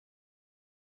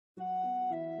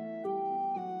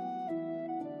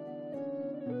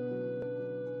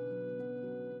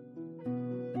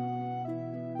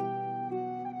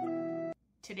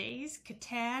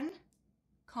Catan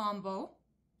combo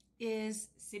is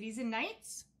Cities and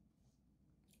Knights.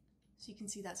 So you can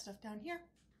see that stuff down here.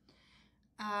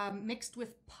 Mixed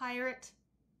with Pirate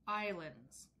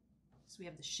Islands. So we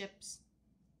have the ships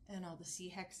and all the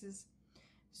sea hexes.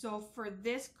 So for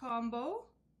this combo,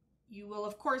 you will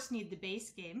of course need the base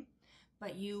game,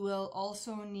 but you will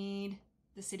also need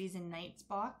the Cities and Knights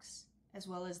box, as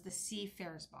well as the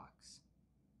Seafarers box.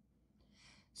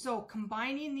 So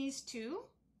combining these two,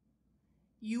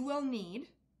 you will need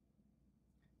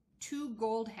 2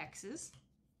 gold hexes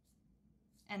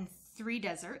and 3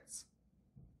 deserts.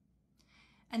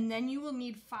 And then you will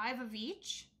need 5 of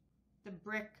each: the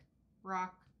brick,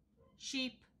 rock,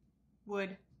 sheep,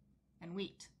 wood, and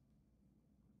wheat.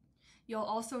 You'll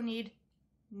also need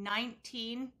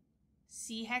 19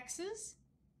 sea hexes,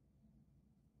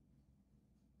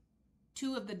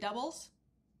 2 of the doubles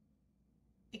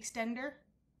extender,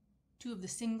 2 of the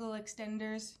single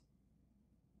extenders,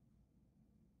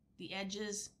 the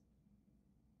edges,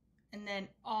 and then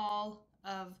all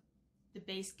of the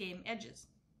base game edges.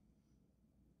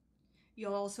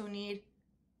 You'll also need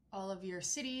all of your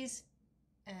cities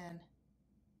and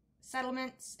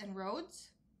settlements and roads,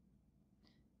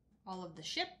 all of the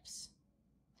ships,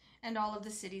 and all of the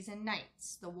cities and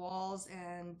knights, the walls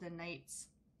and the knights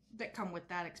that come with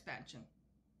that expansion.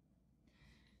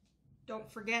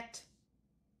 Don't forget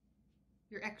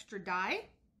your extra die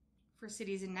for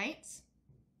cities and knights.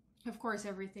 Of course,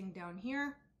 everything down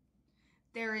here.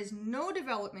 There is no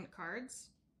development cards.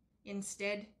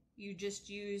 Instead, you just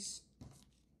use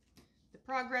the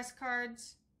progress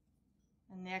cards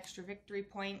and the extra victory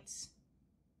points,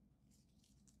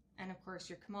 and of course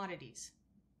your commodities.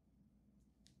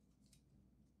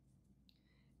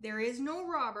 There is no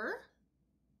robber,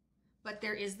 but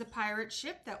there is the pirate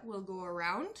ship that will go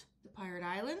around the pirate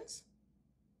islands.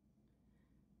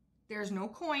 There's no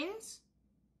coins,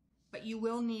 but you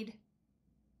will need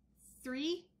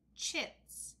 3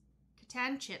 chits,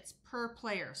 Catan chits per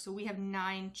player. So we have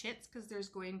 9 chits because there's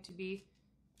going to be,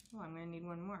 oh, I'm going to need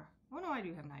 1 more. Oh no, I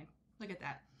do have 9. Look at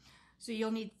that. So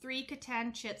you'll need 3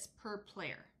 Catan chits per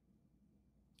player.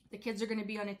 The kids are going to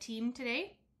be on a team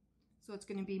today. So it's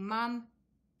going to be mom,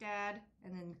 dad,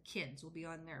 and then the kids will be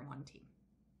on their one team.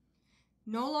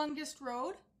 No longest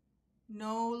road,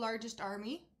 no largest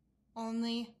army,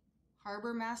 only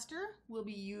Harbor Master will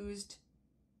be used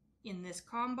in this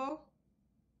combo.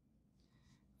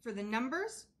 For the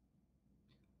numbers,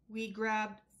 we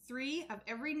grabbed 3 of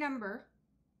every number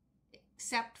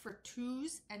except for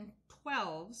 2s and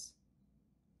 12s.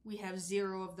 We have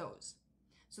 0 of those.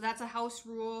 So that's a house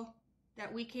rule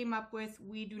that we came up with.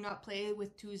 We do not play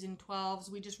with 2s and 12s.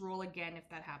 We just roll again if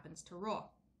that happens to roll.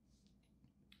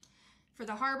 For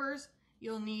the harbors,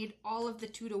 you'll need all of the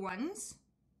 2 to 1s.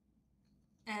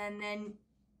 And then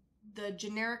the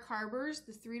generic harbors,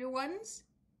 the 3 to 1s,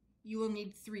 you will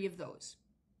need 3 of those.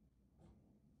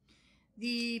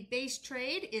 The base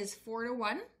trade is 4 to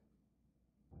 1.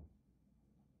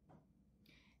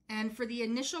 And for the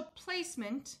initial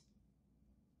placement,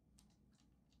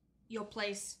 you'll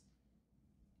place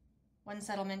 1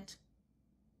 settlement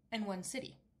and 1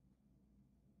 city.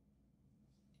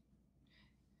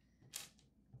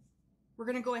 We're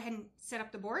going to go ahead and set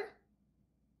up the board.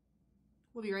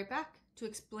 We'll be right back to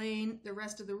explain the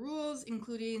rest of the rules,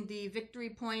 including the victory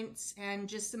points and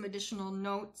just some additional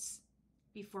notes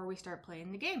before we start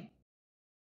playing the game.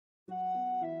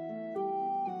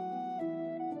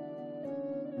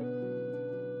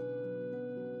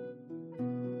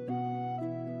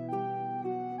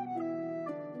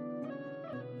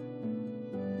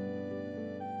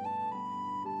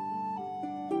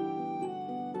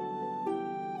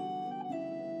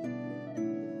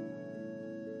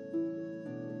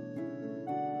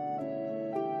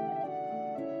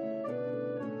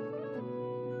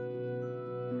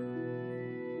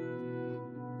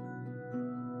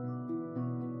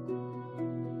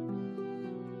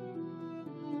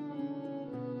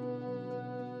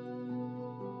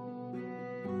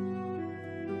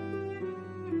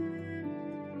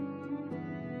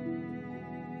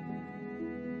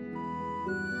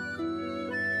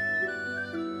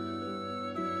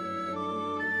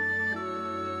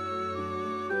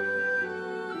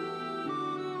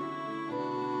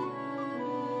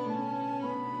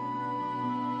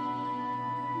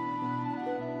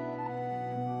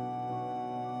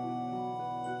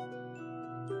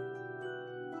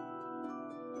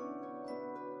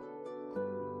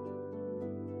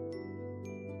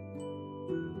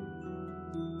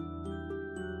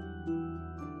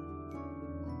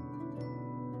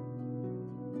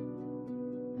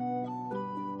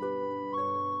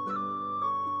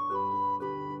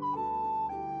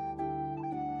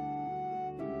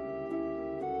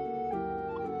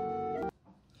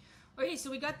 Okay, so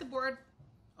we got the board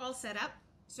all set up.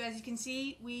 So as you can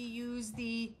see, we use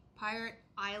the Pirate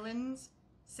Islands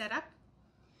setup.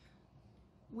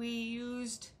 We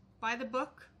used by the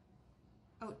book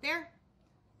out there.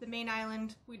 The main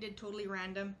island we did totally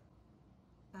random.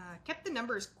 Kept the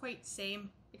numbers quite same,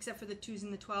 except for the 2s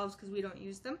and the 12s because we don't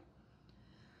use them.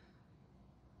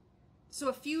 So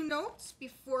a few notes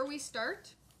before we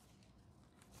start.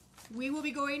 We will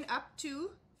be going up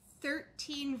to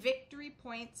 13 victory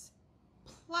points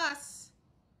plus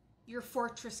your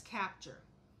fortress capture.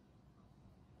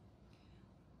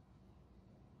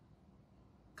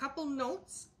 Couple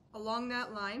notes along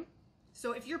that line.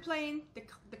 So if you're playing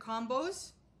the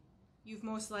combos, you've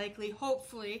most likely,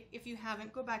 hopefully, if you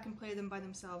haven't, go back and play them by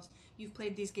themselves. You've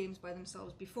played these games by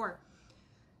themselves before.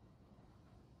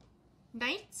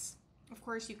 Knights, of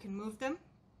course, you can move them.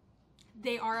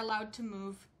 They are allowed to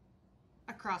move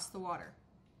across the water.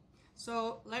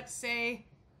 So let's say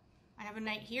I have a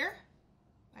knight here.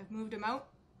 I've moved him out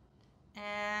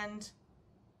and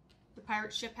the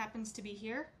pirate ship happens to be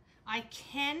here. I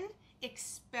can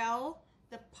expel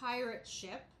the pirate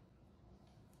ship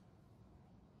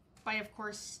by, of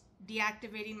course,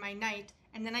 deactivating my knight,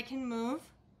 and then I can move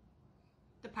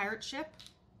the pirate ship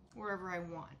wherever I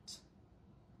want.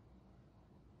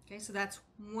 Okay, so that's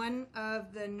one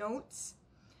of the notes.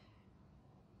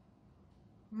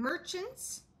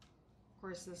 Merchants, of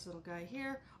course this little guy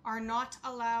here, are not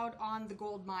allowed on the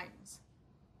gold mines.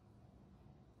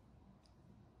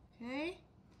 Okay,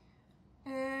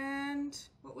 and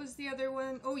what was the other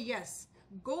one? Oh yes,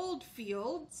 gold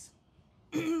fields.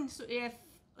 So if,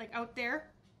 like out there,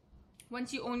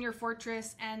 once you own your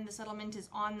fortress and the settlement is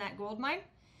on that gold mine,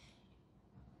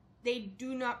 they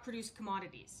do not produce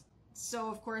commodities. So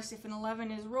of course, if an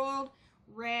 11 is rolled,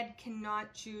 red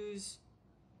cannot choose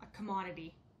a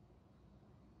commodity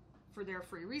for their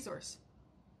free resource.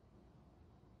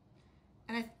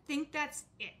 And I think that's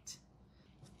it.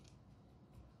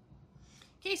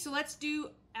 Okay, so let's do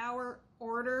our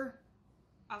order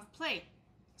of play.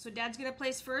 So Dad's gonna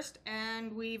place first,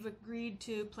 and we've agreed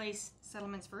to place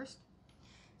settlements first.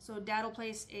 So Dad will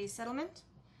place a settlement,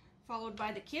 followed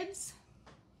by the kids,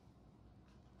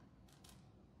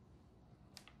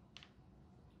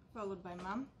 followed by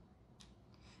Mom.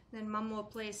 Then Mom will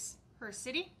place her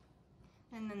city,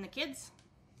 and then the kids,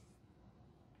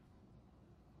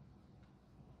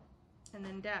 and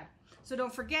then Dad. So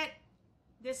don't forget,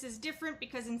 this is different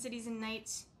because in cities and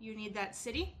knights, you need that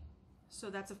city. So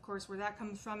that's of course where that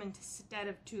comes from instead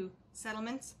of 2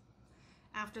 settlements.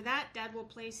 After that, Dad will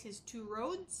place his 2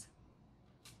 roads,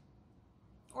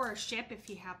 or a ship if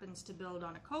he happens to build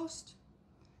on a coast,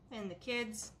 and the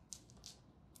kids,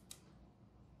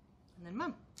 and then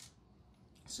Mom.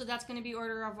 So that's going to be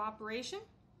order of operation.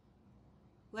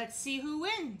 Let's see who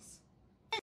wins.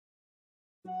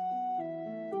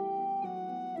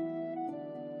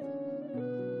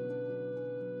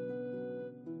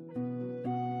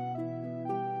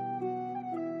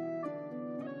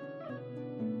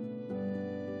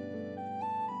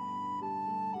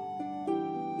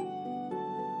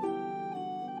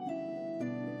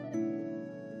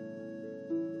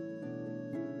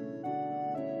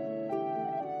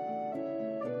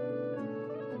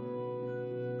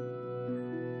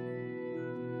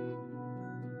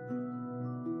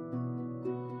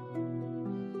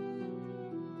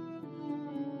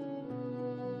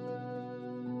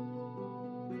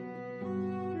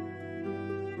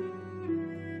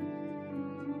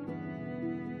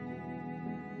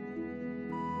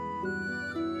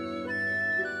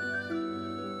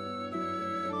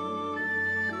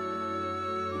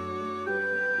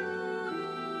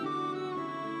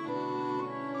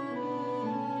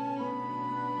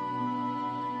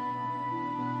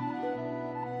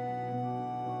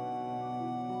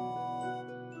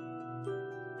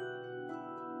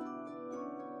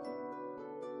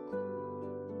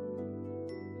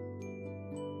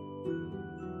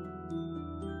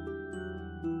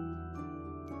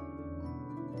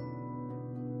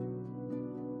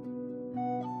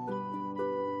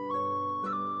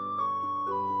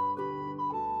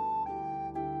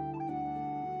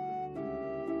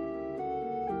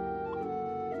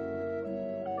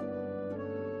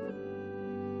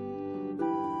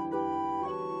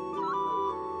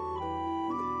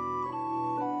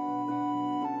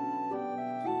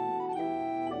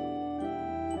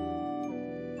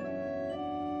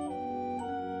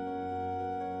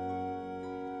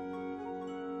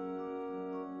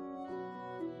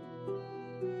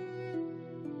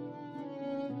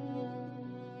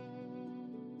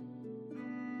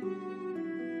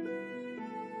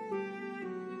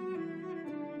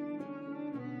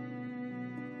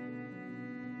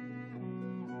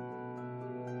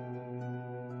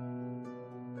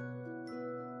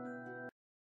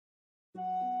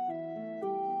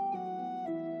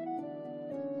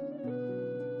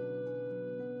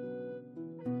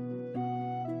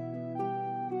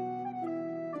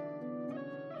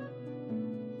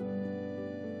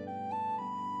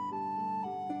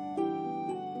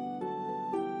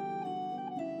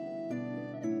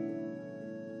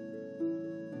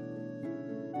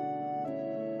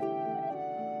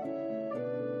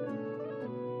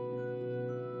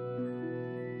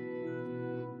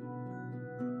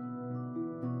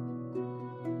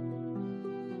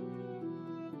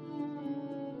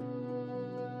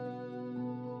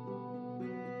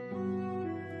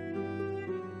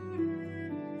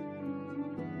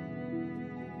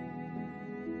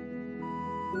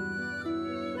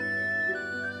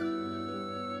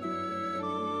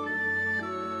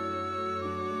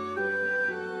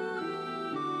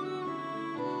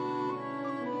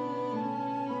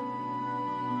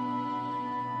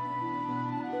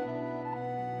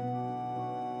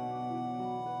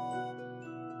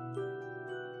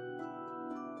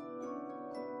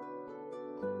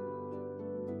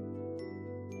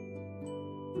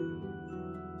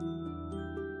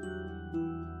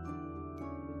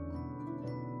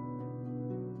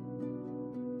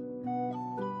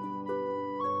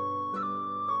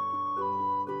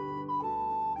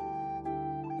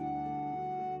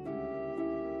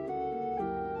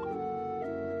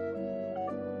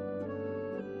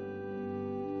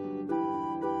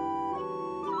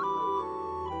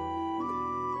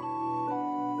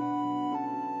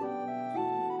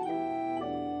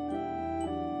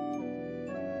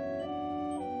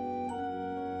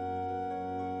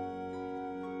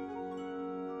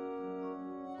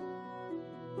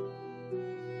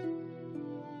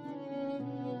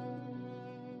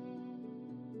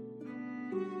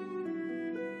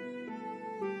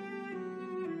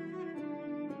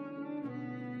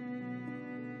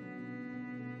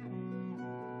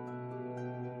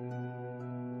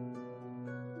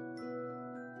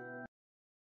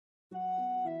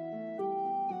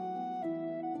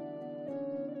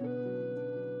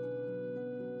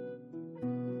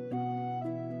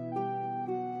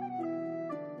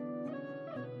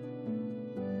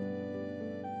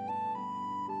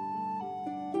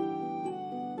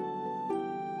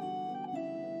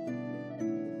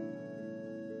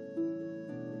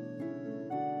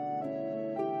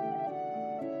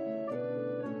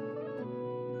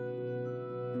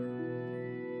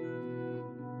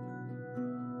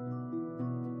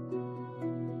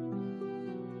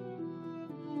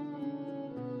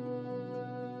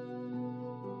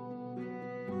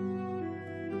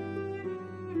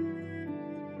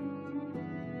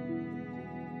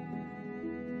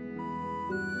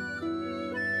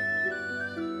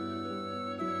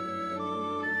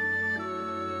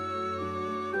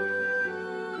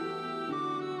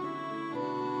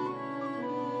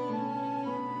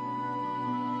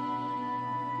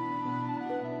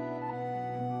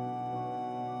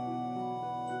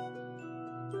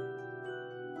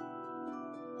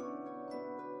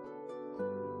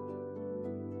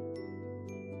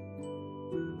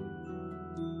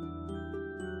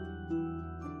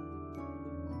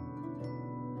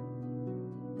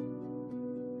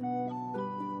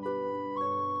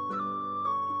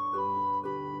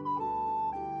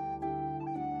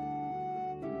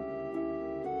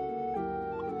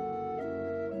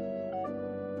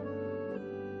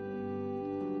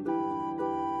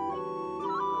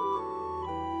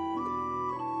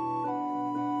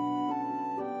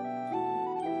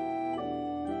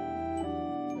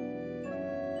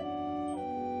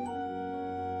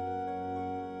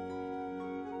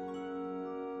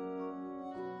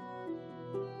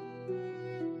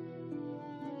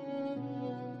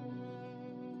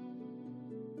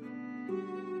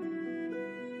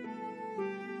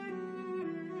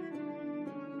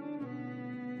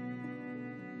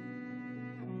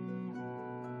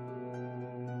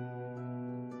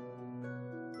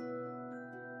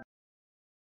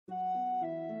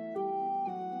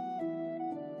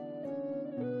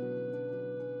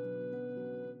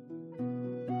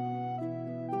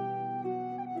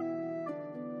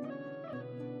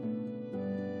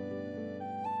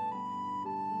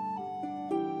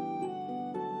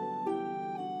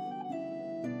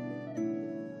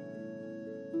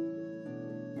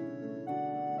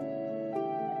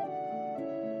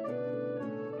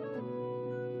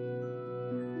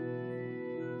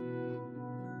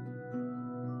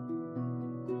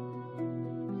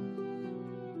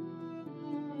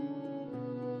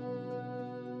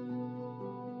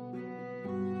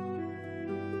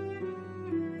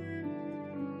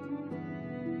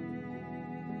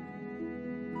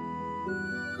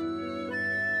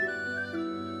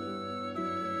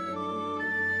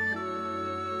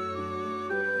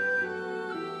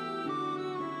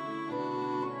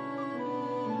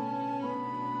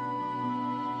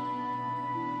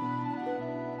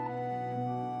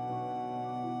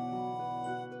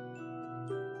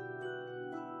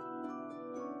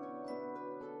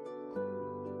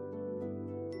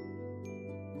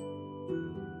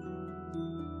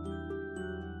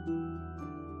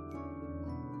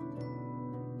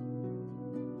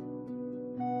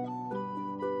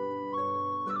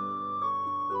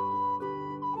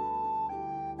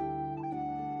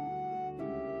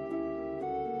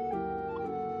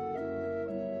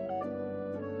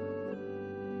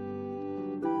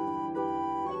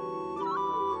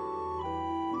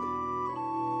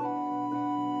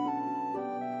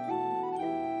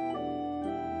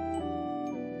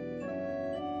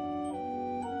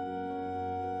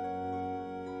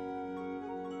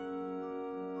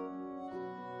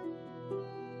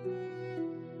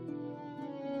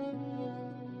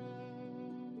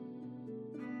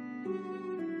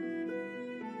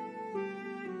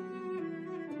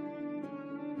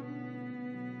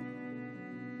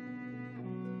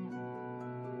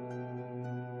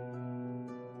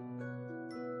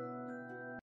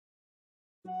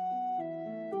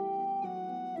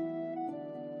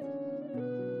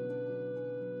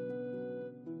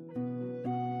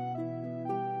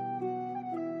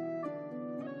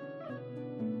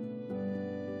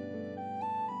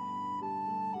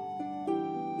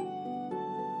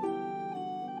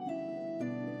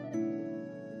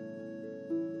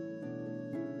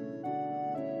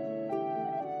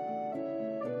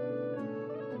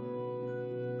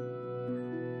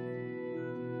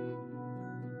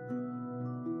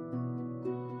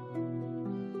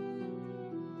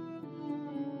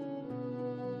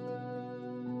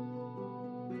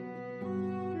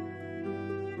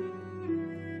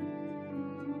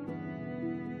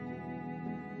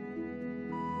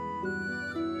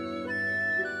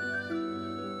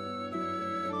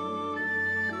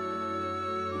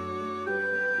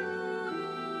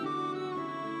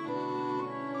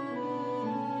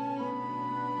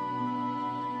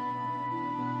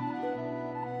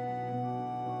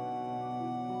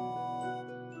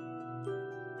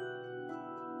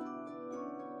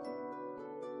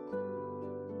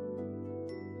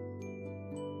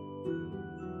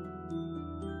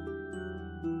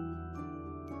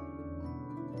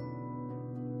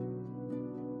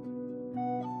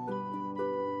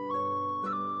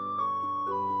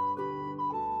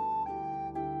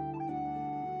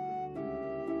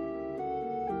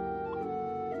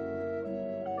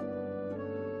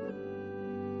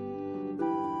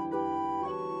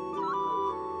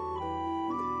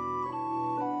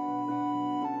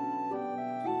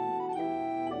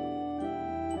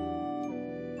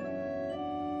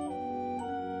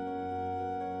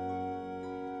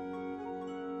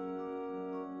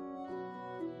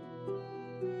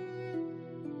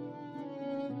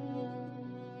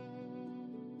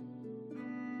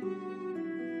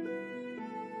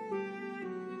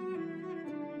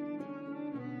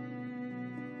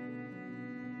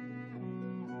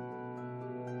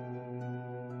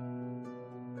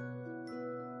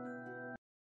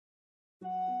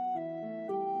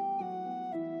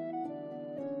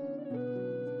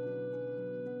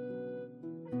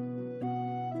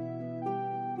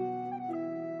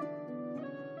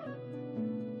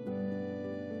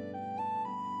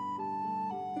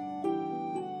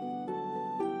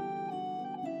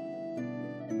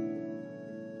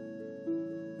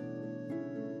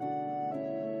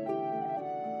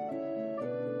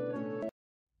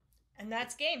 And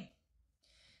that's game.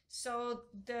 So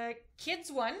the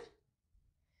kids won,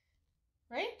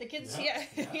 right? The kids, yeah.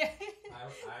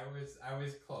 I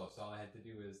was close. All I had to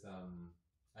do was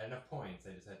I had enough points.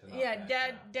 I just had to knock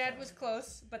back Dad was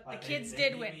close, but the kids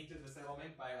did win. They beat me to the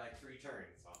settlement by like 3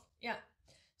 turns. So. Yeah.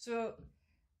 So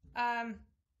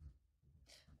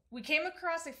we came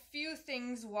across a few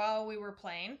things while we were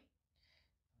playing.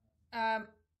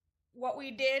 What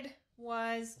we did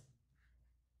was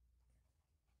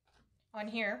on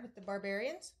here with the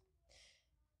barbarians,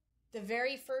 the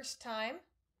very first time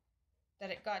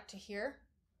that it got to here,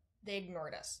 they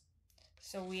ignored us.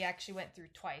 So we actually went through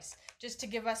twice just to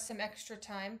give us some extra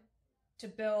time to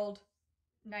build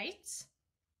knights.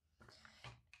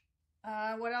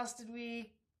 What else did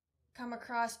we come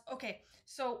across? Okay,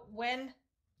 so when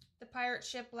the pirate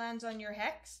ship lands on your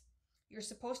hex, you're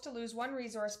supposed to lose 1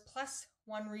 resource plus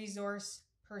 1 resource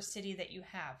per city that you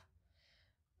have.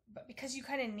 But because you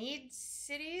kind of need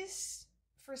cities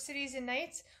for cities and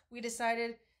knights, we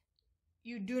decided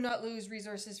you do not lose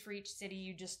resources for each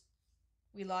city.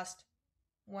 We lost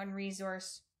 1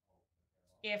 resource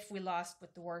if we lost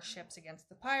with the warships against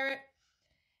the pirate.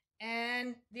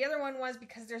 And the other one was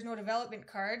because there's no development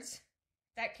cards.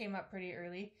 That came up pretty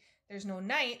early. There's no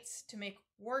knights to make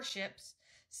warships.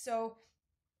 So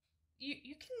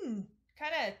you can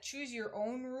kind of choose your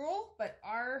own rule, but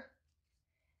our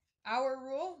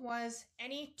rule was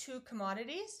any 2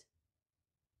 commodities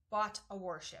bought a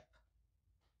warship.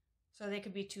 So they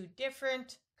could be 2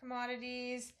 different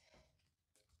commodities,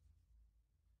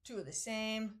 2 of the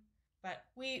same, but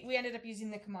we ended up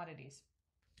using the commodities.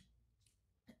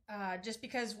 Just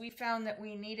because we found that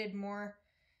we needed more.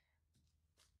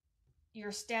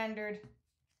 Your standard,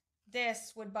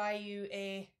 this would buy you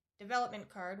a development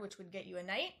card, which would get you a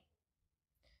knight.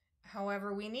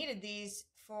 However, we needed these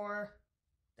for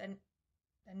the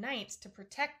knights to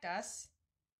protect us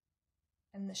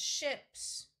and the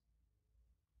ships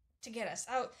to get us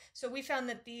out. So we found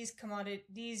that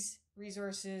these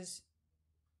resources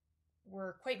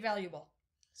were quite valuable.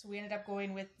 So we ended up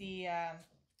going with the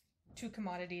 2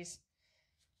 commodities.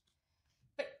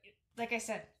 But like I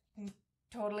said,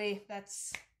 totally,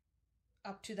 that's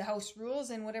up to the house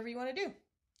rules and whatever you want to do.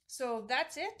 So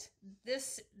that's it.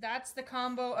 That's the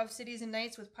combo of Cities and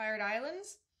Knights with Pirate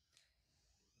Islands.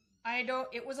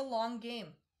 It was a long game.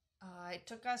 It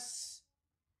took us,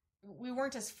 we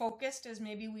weren't as focused as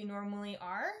maybe we normally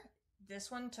are.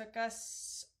 This one took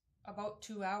us about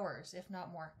 2 hours, if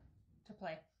not more, to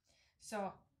play.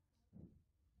 So,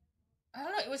 I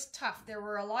don't know, it was tough. There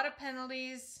were a lot of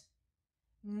penalties.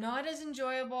 Not as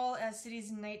enjoyable as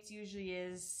Cities and Knights usually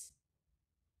is.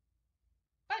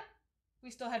 But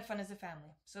we still had fun as a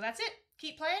family. So that's it.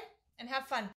 Keep playing and have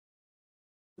fun.